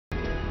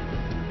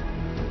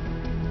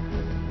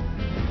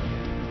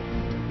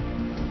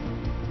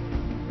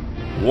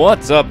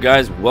What's up,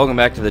 guys? Welcome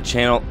back to the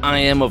channel. I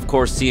am, of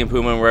course,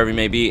 Puma, wherever you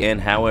may be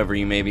and however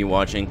you may be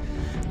watching.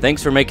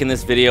 Thanks for making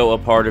this video a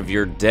part of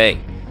your day.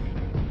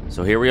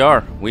 So here we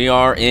are. We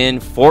are in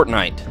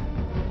Fortnite.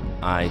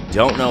 I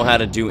don't know how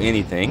to do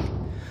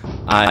anything.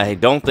 I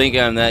don't think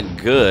I'm that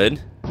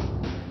good.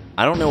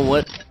 I don't know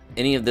what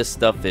any of this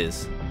stuff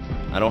is.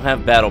 I don't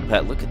have battle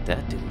pass. Look at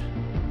that, dude.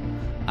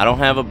 I don't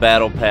have a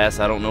battle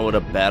pass. I don't know what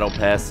a battle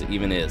pass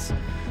even is.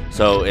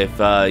 So if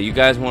you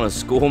guys want to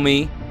school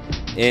me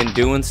in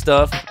doing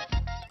stuff,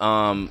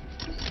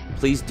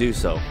 please do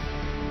so.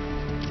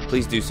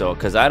 Please do so,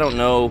 because I don't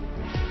know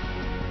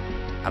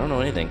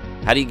anything.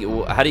 How do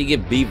you get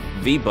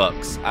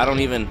V-Bucks? I don't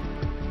even.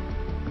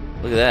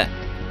 Look at that.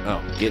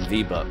 Oh, get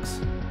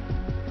V-Bucks.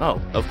 Oh,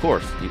 of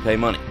course, you pay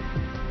money.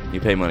 You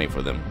pay money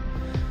for them.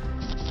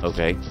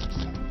 Okay.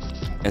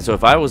 And so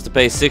if I was to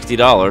pay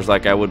 $60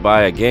 like I would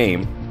buy a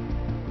game,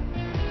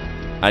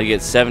 I'd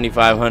get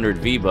 7,500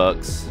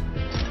 V-Bucks.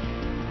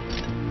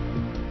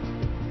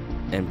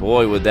 And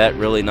boy, would that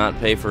really not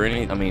pay for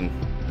any. I mean,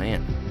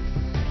 man.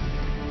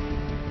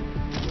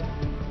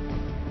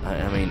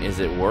 I mean, is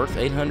it worth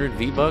 800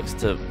 V-Bucks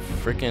to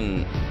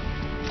freaking?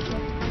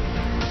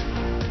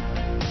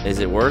 Is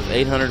it worth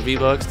 800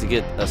 V-Bucks to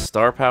get a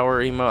star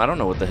power emote? I don't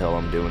know what the hell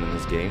I'm doing in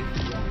this game.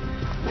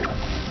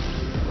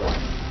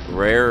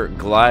 Rare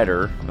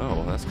glider.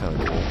 Oh, that's kind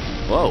of cool.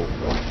 Whoa.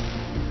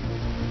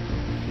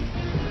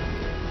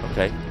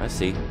 Okay, I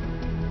see.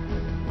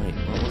 Wait,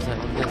 what was that?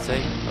 What did that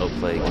say? Oh,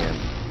 play again.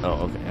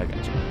 Oh, okay, I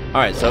got you.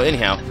 Alright, so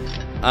anyhow,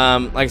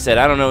 like I said,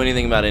 I don't know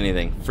anything about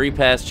anything. Free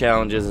pass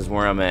challenges is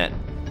where I'm at.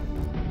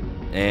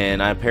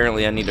 And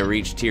apparently I need to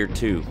reach tier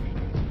 2,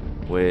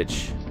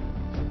 which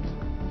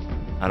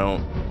I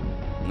don't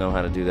know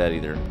how to do that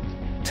either.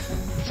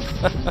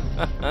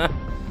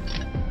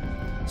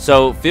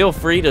 So feel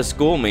free to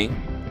school me.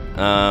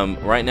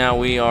 Right now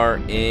we are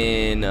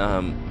in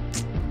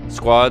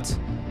squads,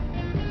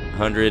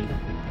 100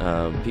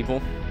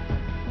 people.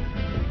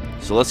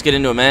 So let's get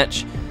into a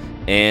match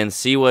and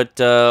see what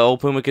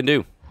old Puma can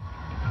do.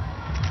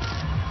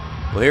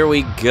 Well, here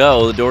we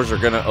go. The doors are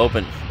gonna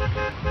open.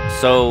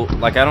 So,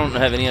 like, I don't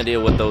have any idea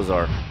what those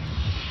are.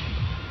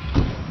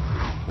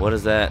 What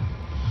is that?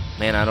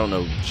 Man, I don't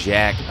know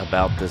jack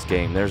about this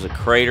game. There's a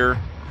crater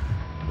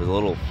with a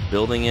little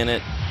building in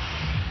it.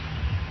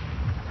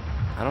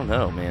 I don't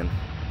know, man.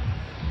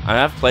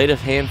 I've played a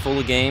handful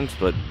of games,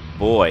 but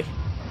boy,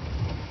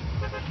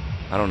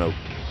 I don't know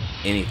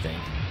anything.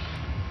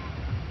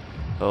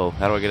 Oh,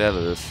 how do I get out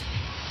of this?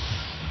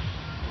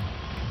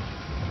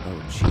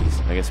 Oh,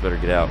 jeez. I guess I better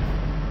get out.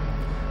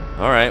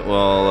 Alright,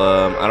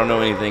 well, I don't know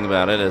anything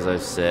about it, as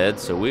I've said,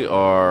 so we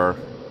are.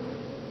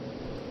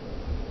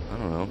 I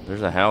don't know.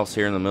 There's a house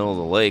here in the middle of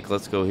the lake.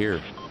 Let's go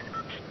here.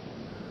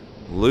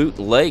 Loot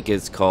Lake,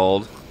 it's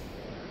called.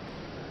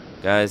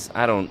 Guys,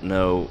 I don't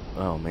know.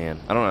 Oh, man.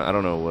 I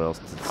don't know what else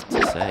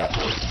to say. I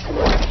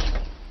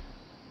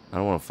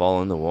don't want to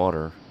fall in the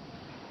water.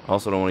 I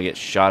also don't want to get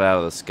shot out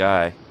of the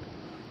sky.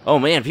 Oh,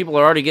 man, people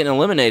are already getting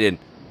eliminated.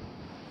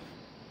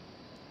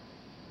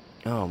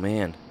 Oh,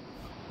 man.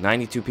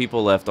 92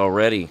 people left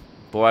already.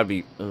 Boy, I'd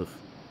be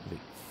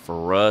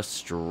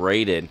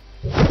frustrated.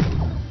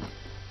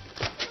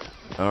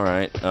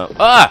 Alright.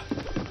 Ah!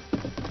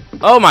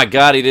 Oh, my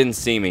God, he didn't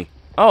see me.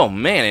 Oh,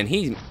 man, and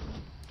he.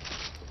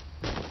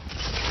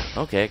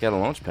 Okay, I got a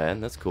launch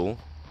pad. That's cool.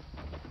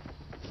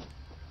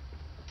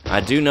 I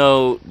do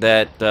know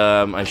that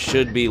I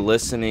should be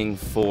listening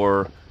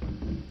for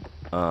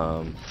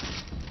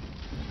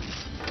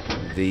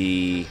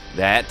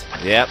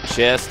yep,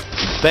 chest.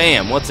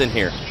 Bam! What's in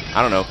here?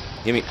 I don't know.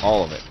 Give me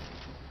all of it.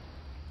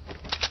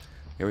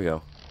 Here we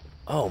go.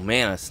 Oh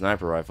man, a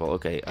sniper rifle.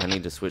 Okay, I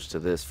need to switch to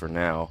this for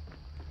now,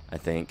 I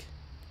think.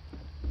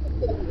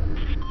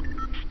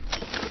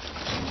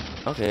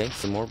 Okay,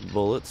 some more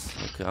bullets.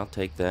 Okay, I'll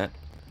take that.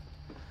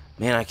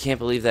 Man, I can't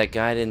believe that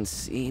guy didn't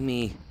see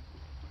me.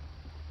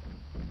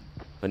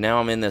 But now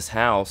I'm in this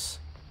house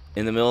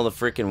in the middle of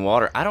the freaking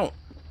water. I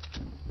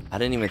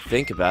didn't even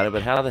think about it,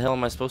 but how the hell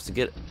am I supposed to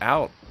get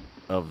out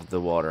of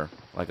the water?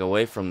 Like,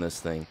 away from this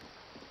thing.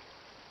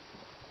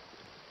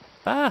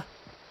 Ah!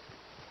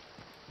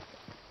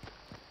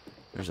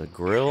 There's a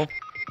grill.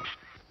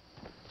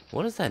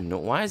 What is that?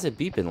 Why is it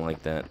beeping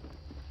like that?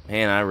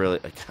 Man, I don't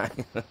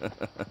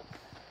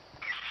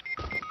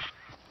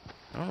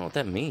know what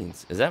that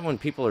means. Is that when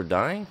people are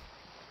dying?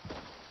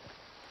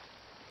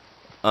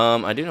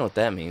 I do know what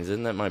that means.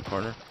 Isn't that my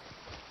partner?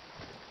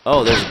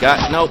 Oh, there's a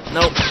guy. Nope,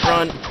 nope,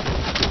 run.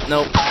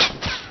 Nope.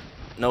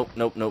 Nope,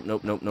 nope, nope,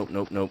 nope, nope, nope,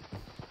 nope, nope.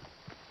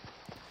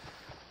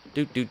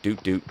 Doot, doot,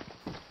 doot, doot.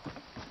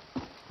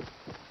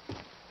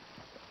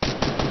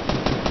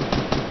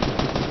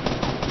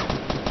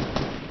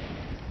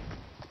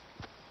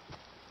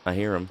 I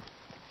hear him.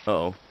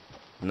 Uh-oh.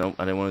 Nope,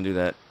 I didn't want to do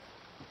that.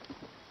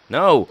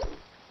 No!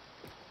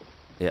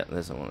 Yeah,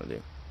 that's what I want to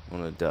do. I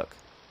want to duck.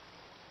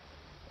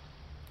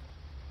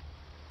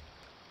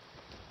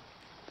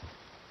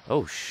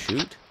 Oh,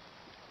 shoot.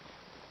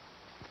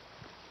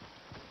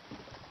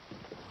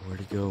 Where'd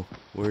he go?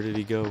 Where did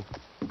he go?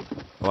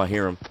 Oh, I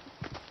hear him.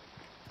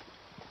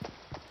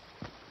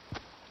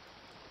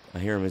 I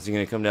hear him. Is he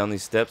going to come down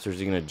these steps, or is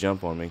he going to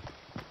jump on me?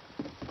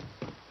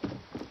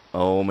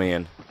 Oh,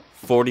 man.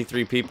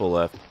 43 people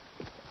left.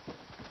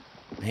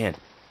 Man.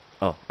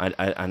 Oh,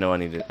 I know I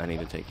need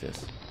to take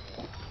this.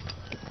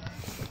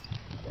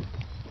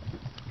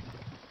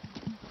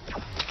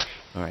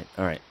 Alright,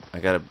 alright. I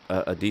got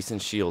a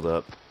decent shield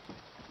up.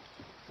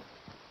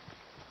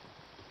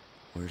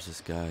 Where's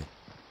this guy?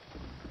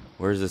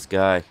 Where's this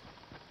guy?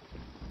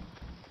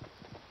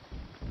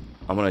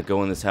 I'm gonna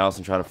go in this house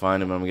and try to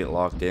find him. I'm gonna get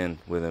locked in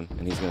with him,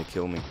 and he's gonna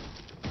kill me.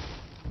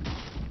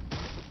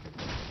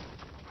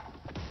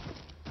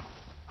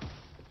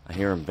 I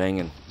hear him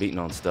banging, beating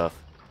on stuff.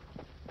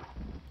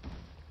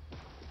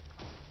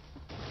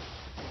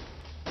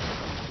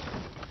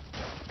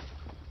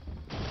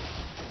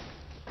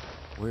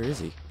 Where is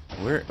he?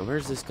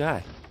 Where's this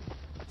guy?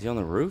 Is he on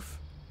the roof?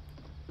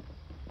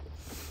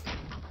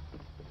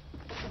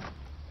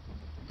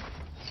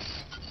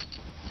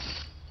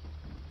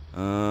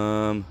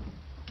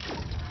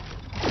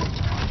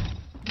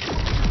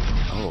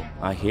 Oh,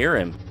 I hear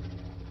him.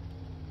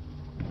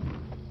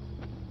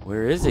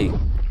 Where is he?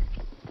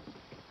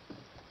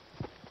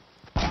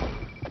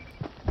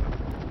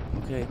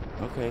 Okay,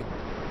 okay.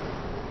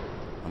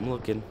 I'm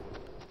looking.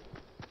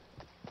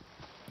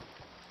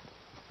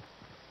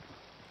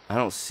 I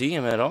don't see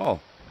him at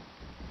all.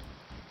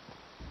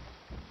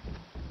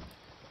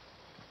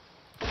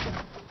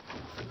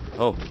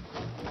 Oh.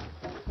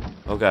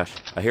 Oh gosh,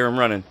 I hear him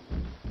running.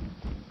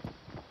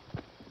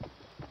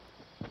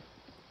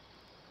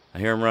 I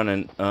hear him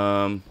running.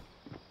 I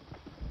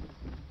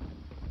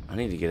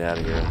need to get out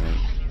of here, I think.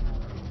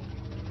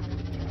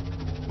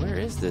 Where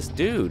is this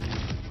dude?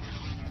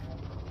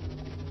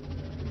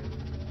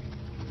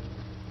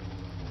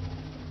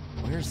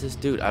 Where's this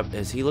dude?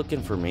 Is he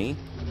looking for me?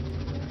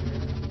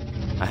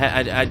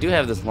 I do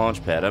have this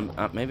launch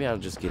pad. Maybe I'll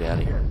just get out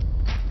of here.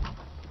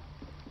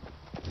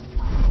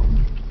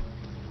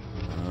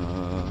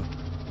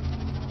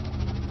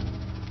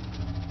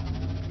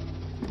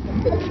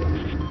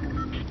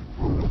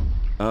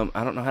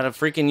 I don't know how to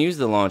freaking use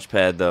the launch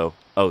pad though.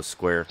 Oh,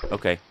 square.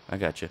 Okay, I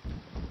got you.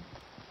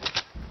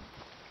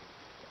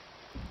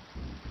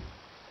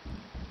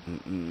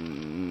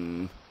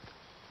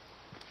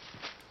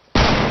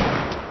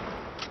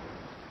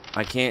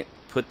 I can't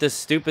put this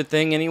stupid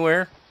thing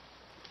anywhere.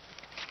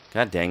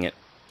 God dang it.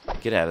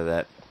 Get out of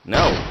that.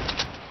 No.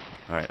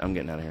 Alright, I'm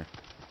getting out of here.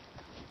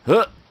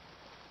 Huh.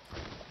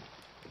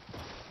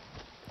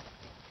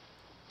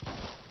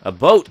 A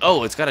boat.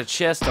 Oh, it's got a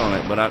chest on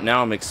it, but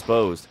now I'm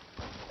exposed.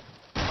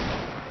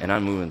 And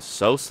I'm moving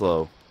so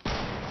slow.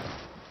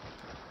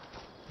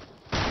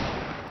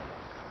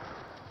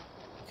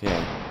 Okay,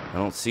 I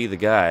don't see the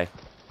guy.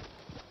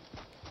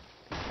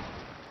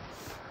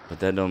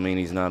 But that don't mean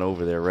he's not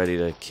over there ready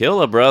to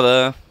kill a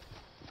brother.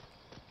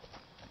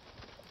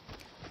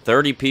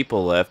 30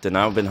 people left, and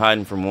I've been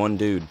hiding from one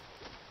dude.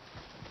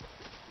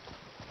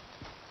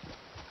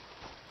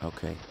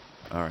 Okay,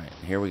 alright,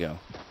 here we go.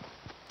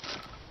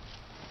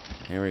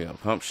 Here we go.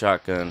 Pump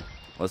shotgun.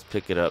 Let's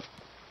pick it up.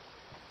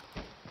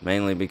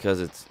 Mainly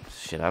because it's...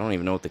 Shit, I don't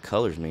even know what the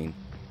colors mean.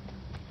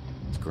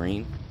 It's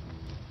green.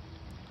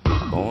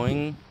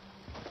 Boing.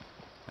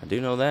 I do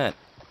know that.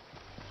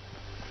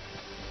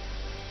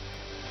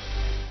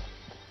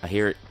 I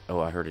hear it.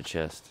 Oh, I heard a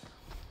chest.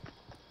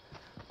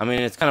 I mean,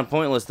 it's kind of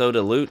pointless, though,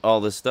 to loot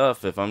all this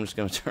stuff if I'm just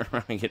going to turn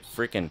around and get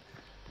freaking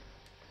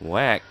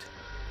whacked.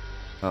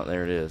 Oh,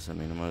 there it is. I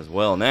mean, I might as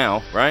well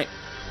now, right?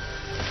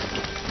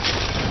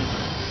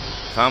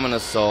 Common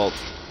assault.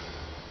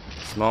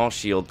 Small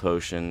shield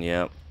potion,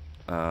 yep.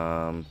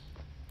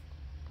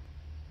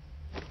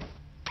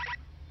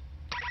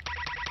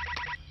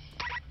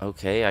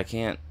 Okay, I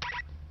can't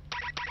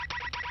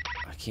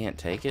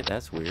take it?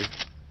 That's weird.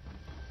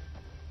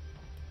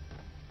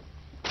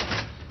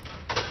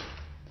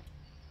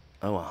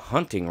 Oh, a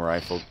hunting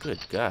rifle. Good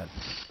God.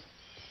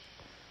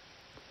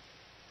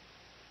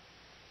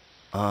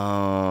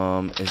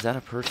 Is that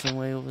a person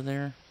way over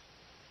there?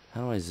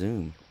 How do I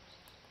zoom?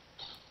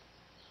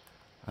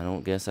 I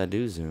don't guess I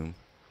do zoom.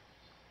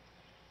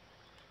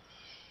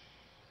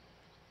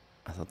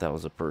 I thought that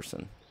was a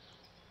person.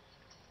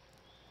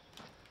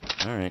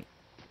 Alright.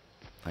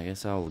 I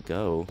guess I'll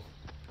go.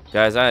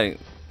 Guys, I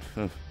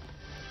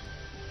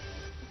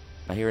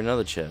hear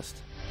another chest.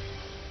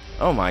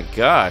 Oh my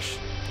gosh.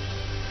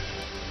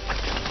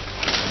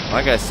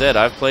 Like I said,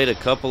 I've played a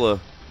couple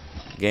of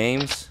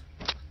games.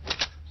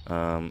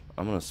 I'm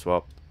gonna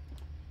swap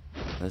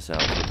this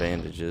out for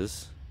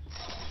bandages.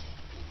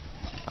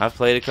 I've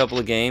played a couple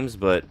of games,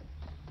 but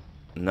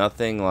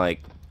nothing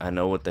like I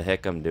know what the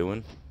heck I'm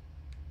doing.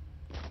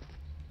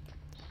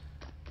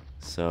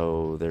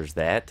 So there's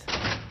that.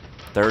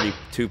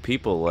 32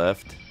 people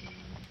left.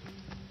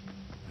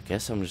 I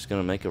guess I'm just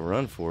gonna make a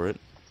run for it.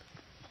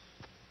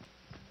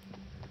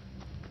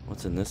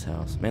 What's in this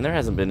house? Man, there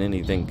hasn't been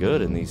anything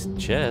good in these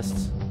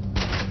chests.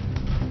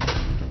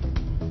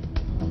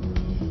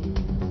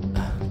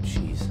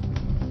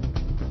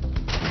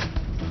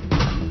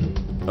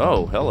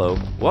 Oh, hello.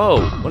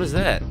 Whoa, what is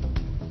that?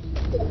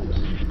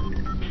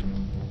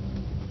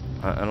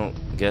 I don't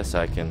guess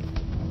I can...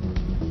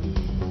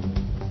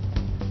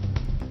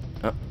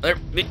 Oh, there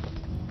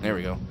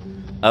we go.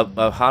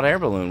 A hot air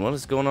balloon. What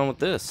is going on with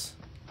this?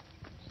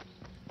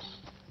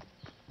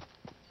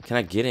 Can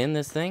I get in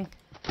this thing?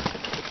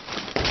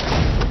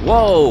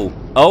 Whoa!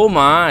 Oh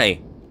my!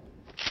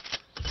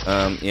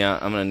 Yeah,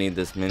 I'm gonna need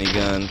this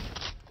minigun.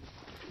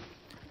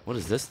 What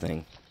is this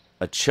thing?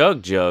 A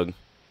chug jug.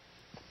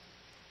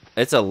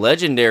 It's a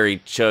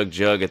legendary chug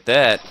jug at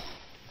that.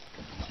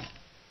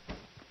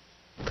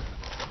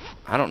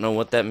 I don't know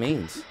what that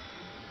means.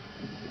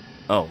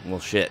 Oh, well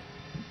shit.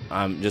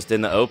 I'm just in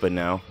the open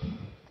now.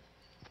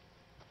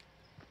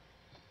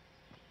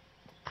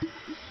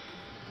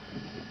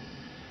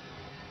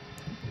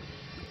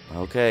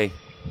 Okay.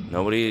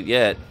 Nobody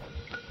yet.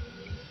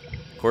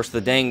 Of course,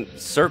 the dang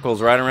circle's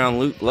right around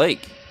Loot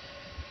Lake.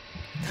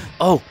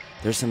 Oh,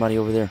 there's somebody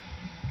over there.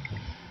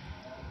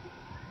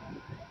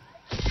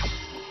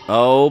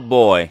 Oh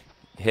boy.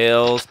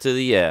 Hells to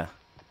the yeah.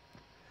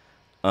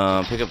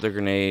 Pick up the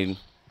grenade.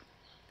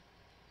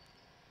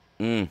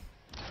 You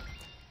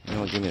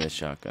know what, give me the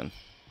shotgun.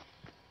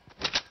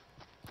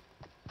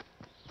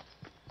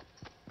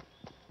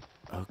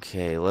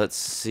 Okay, let's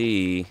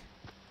see.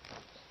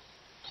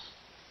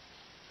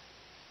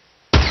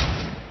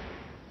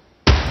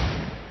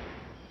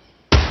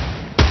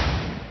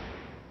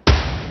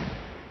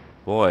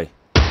 Boy,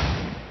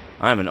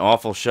 I'm an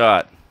awful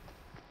shot.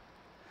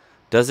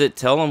 Does it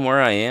tell him where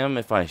I am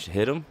if I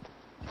hit him?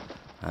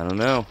 I don't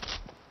know.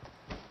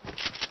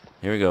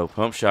 Here we go,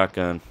 pump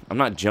shotgun. I'm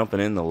not jumping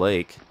in the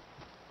lake.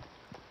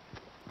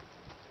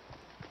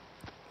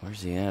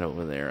 Where's he at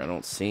over there? I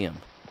don't see him.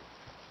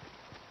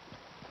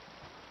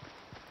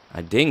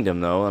 I dinged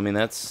him though. I mean,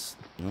 that's,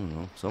 I don't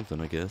know,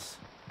 something I guess.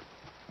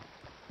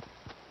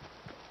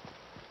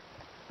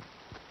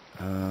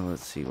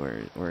 Let's see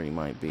where he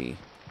might be.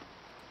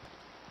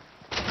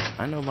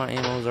 I know my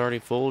ammo's already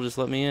full, just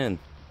let me in.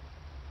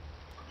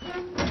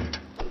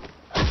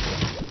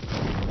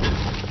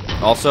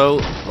 Also,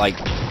 like,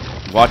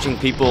 watching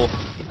people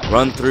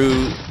run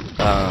through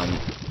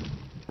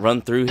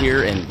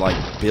here and,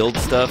 like, build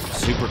stuff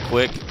super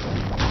quick.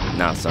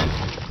 Nah, son.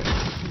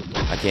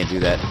 I can't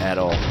do that at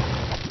all.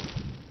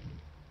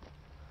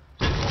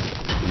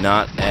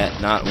 Not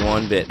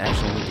one bit.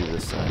 Actually, let me do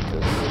this side,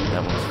 because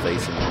that one's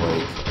facing the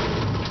lake.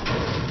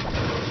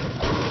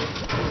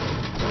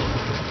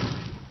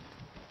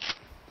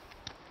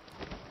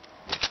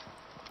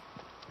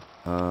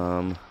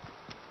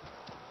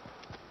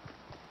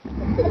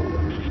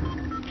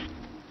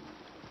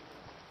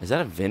 Is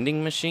that a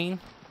vending machine?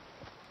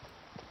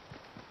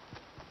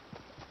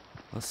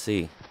 Let's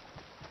see.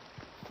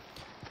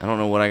 I don't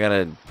know what I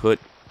gotta put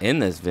in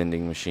this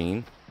vending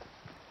machine.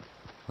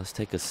 Let's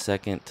take a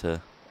second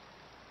to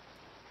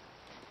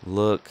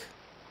look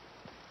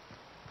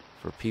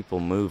for people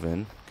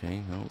moving.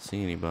 Okay, I don't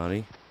see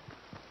anybody.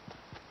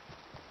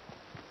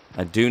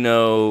 I do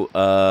know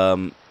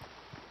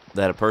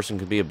that a person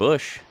could be a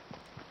bush.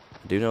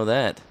 I do know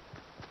that.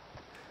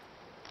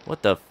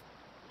 What the...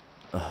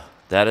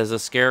 that is a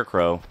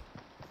scarecrow.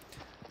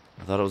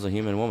 I thought it was a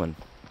human woman.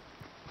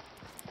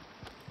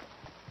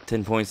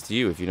 10 points to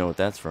you if you know what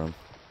that's from.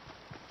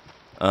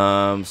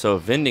 So a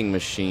vending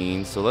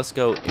machine. So let's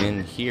go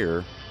in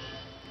here.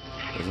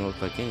 Doesn't look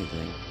like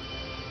anything.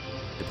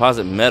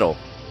 Deposit metal.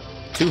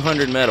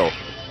 200 metal.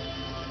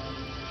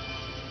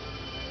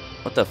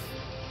 What the...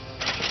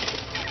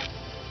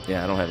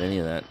 Yeah, I don't have any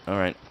of that.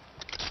 Alright.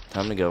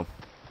 Time to go.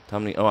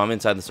 Time to... Oh, I'm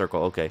inside the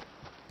circle. Okay.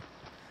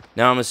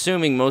 Now, I'm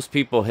assuming most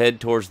people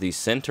head towards the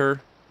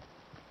center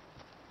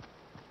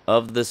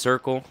of the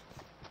circle.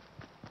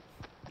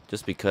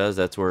 Just because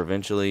that's where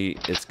eventually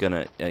it's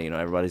gonna... You know,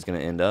 everybody's gonna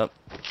end up.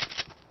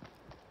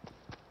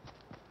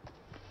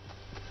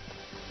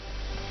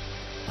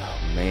 Oh,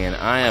 man.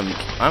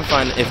 I'm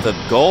finding... If the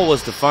goal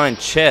was to find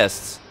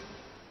chests...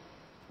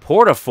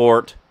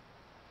 Porta-fort...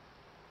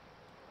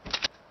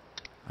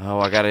 Oh,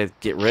 I gotta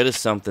get rid of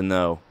something,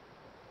 though.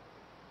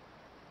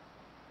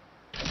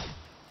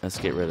 Let's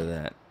get rid of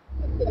that.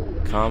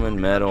 Common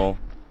metal.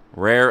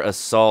 Rare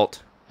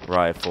assault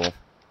rifle.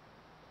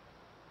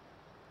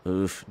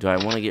 Oof. Do I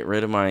want to get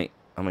rid of my...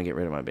 I'm gonna get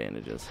rid of my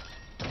bandages.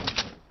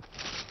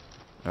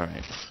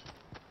 Alright.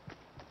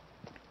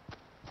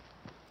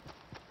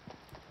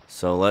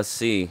 So, let's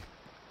see.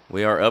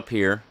 We are up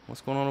here.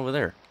 What's going on over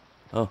there?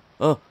 Oh,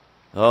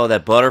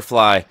 that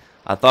butterfly.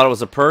 I thought it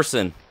was a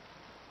person.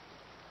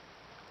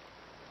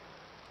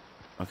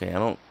 Okay,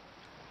 I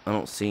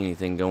don't see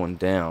anything going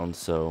down,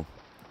 so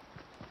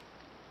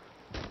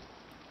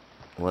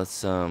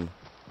let's try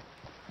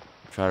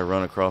to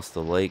run across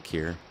the lake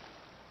here.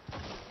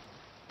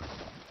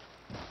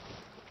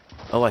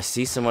 Oh, I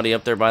see somebody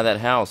up there by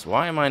that house.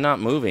 Why am I not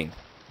moving?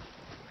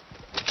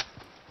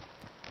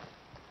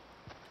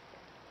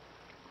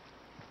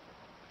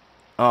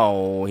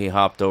 Oh, he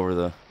hopped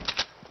over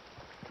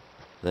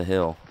the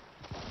hill.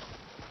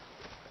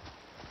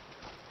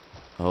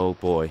 Oh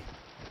boy.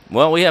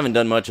 Well, we haven't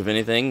done much of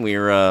anything.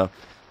 We're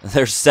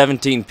There's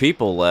 17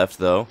 people left,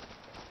 though.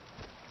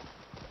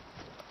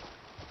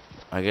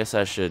 I guess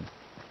I should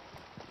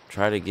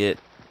try to get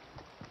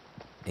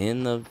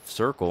in the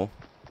circle.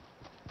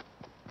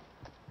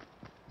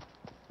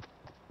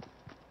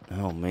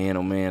 Oh man,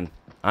 oh man.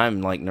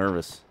 I'm like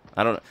nervous.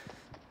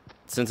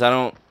 Since I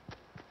don't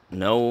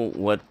know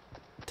what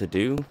to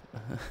do.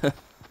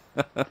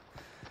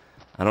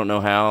 I don't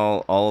know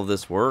how all of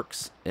this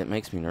works. It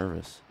makes me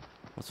nervous.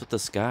 What's with the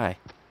sky?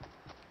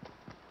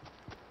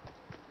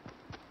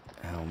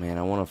 Oh man,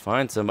 I want to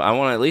find somebody. I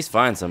want to at least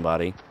find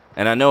somebody.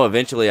 And I know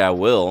eventually I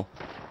will.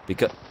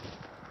 Because...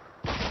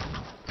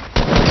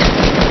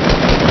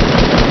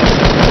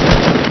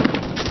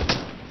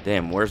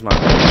 Damn, where's my...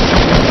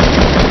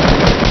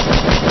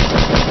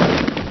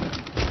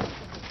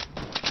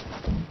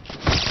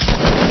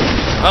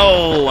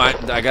 Oh,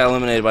 I got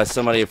eliminated by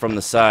somebody from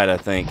the side, I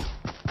think.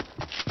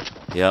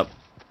 Yep.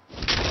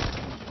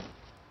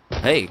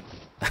 Hey.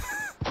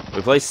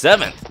 We placed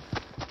 7th.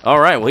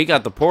 Alright, well, he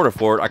got the porta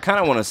fort. I kind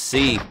of want to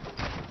see...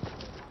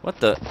 What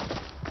the...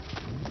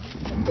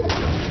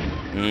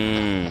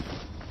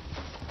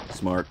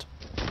 Smart.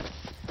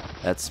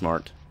 That's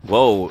smart.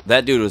 Whoa,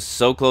 that dude was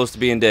so close to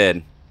being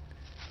dead.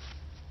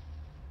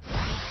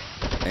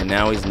 And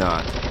now he's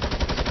not.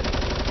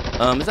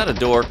 Is that a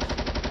door?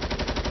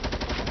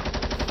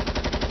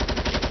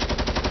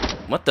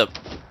 What the?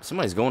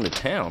 Somebody's going to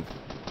town.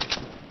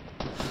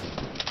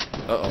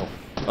 Uh-oh.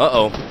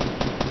 Uh-oh.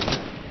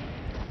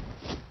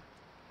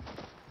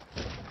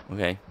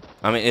 Okay.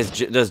 I mean,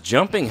 does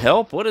jumping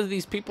help? What are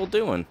these people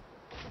doing?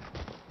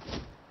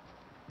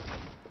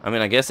 I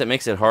mean, I guess it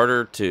makes it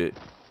harder to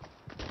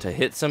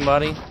hit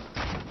somebody.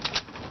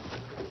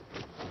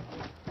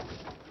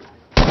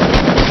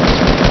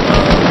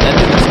 That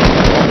dude's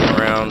walking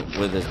around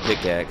with his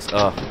pickaxe.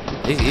 Oh,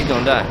 he's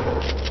gonna die.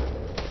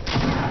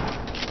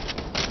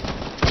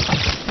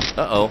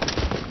 Uh-oh.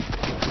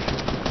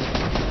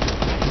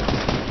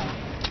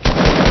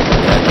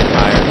 Yeah, get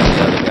higher than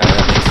the other guy.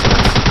 That makes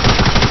sense.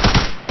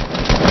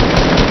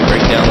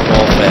 Break down the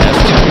wall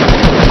fast.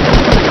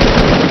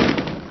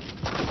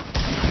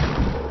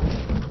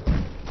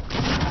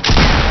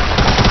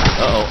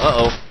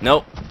 Uh-oh.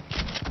 Nope.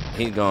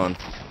 He's gone.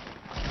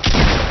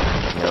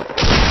 Yep.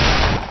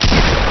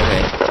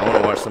 Okay, I want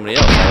to watch somebody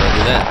else. How do I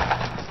do that?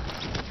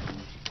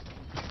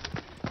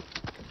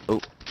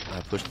 Oh,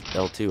 I pushed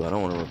L2. I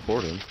don't want to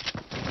report him.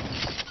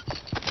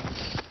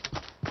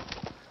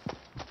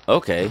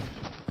 Okay.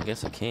 I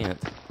guess I can't.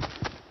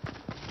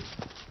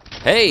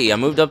 Hey, I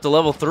moved up to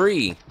level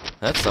 3.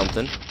 That's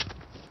something.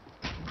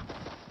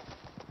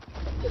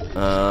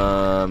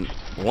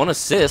 1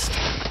 assist.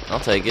 I'll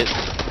take it.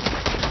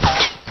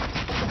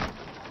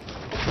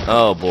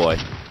 Oh boy.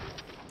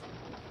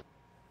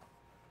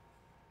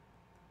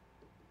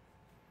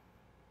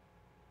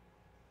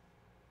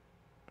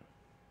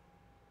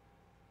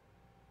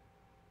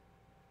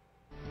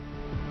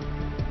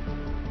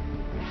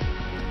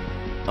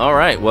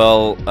 Alright,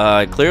 well,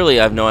 clearly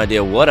I have no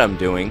idea what I'm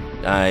doing.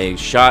 I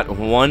shot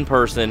one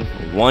person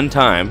one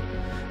time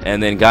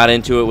and then got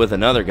into it with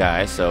another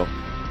guy, so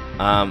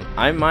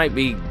I might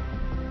be,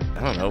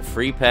 I don't know,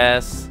 free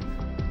pass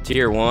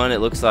tier 1. It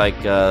looks like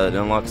it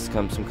unlocks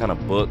some kind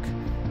of book,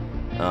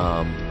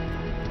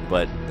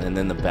 and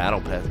then the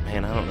battle pass.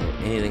 Man, I don't know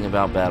anything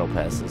about battle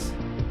passes,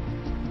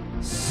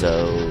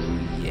 so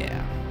yeah.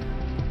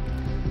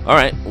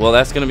 Alright, well,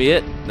 that's gonna be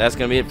it. That's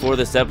gonna be it for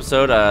this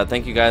episode.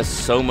 Thank you guys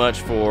so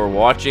much for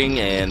watching,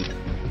 and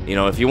you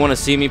know, if you want to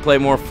see me play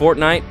more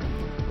Fortnite,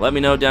 let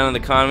me know down in the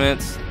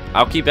comments.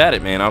 I'll keep at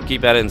it, man. I'll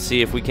keep at it and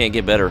see if we can't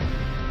get better,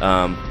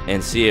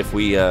 and see if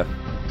we I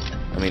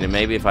mean, and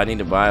maybe if I need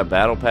to buy a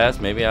battle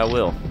pass, maybe I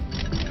will.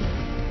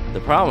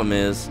 The problem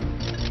is,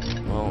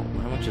 well,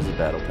 how much is a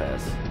battle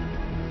pass?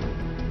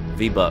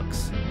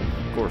 V-Bucks,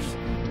 of course.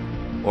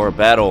 Or a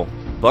battle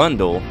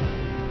bundle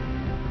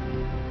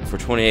for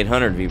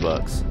 2,800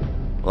 V-Bucks.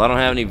 Well, I don't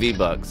have any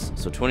V-Bucks,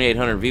 so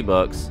 2,800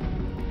 V-Bucks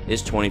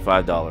is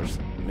 $25.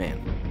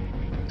 Man.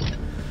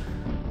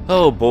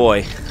 Oh,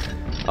 boy.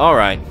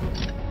 Alright.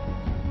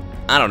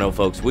 I don't know,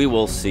 folks. We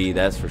will see,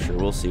 that's for sure.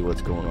 We'll see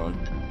what's going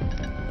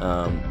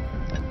on.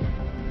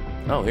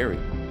 Oh, here we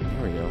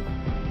go.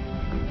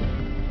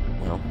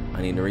 Well,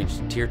 I need to reach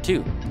tier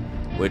 2,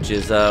 which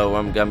is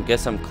I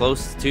guess I'm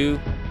close to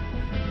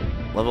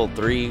level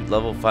 3,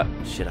 level 5.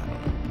 Shit,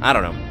 I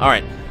don't know. All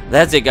right,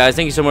 that's it, guys.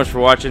 Thank you so much for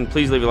watching.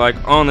 Please leave a like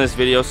on this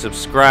video,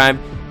 subscribe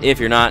if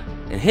you're not,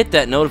 and hit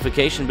that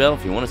notification bell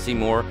if you want to see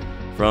more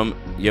from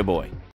your boy.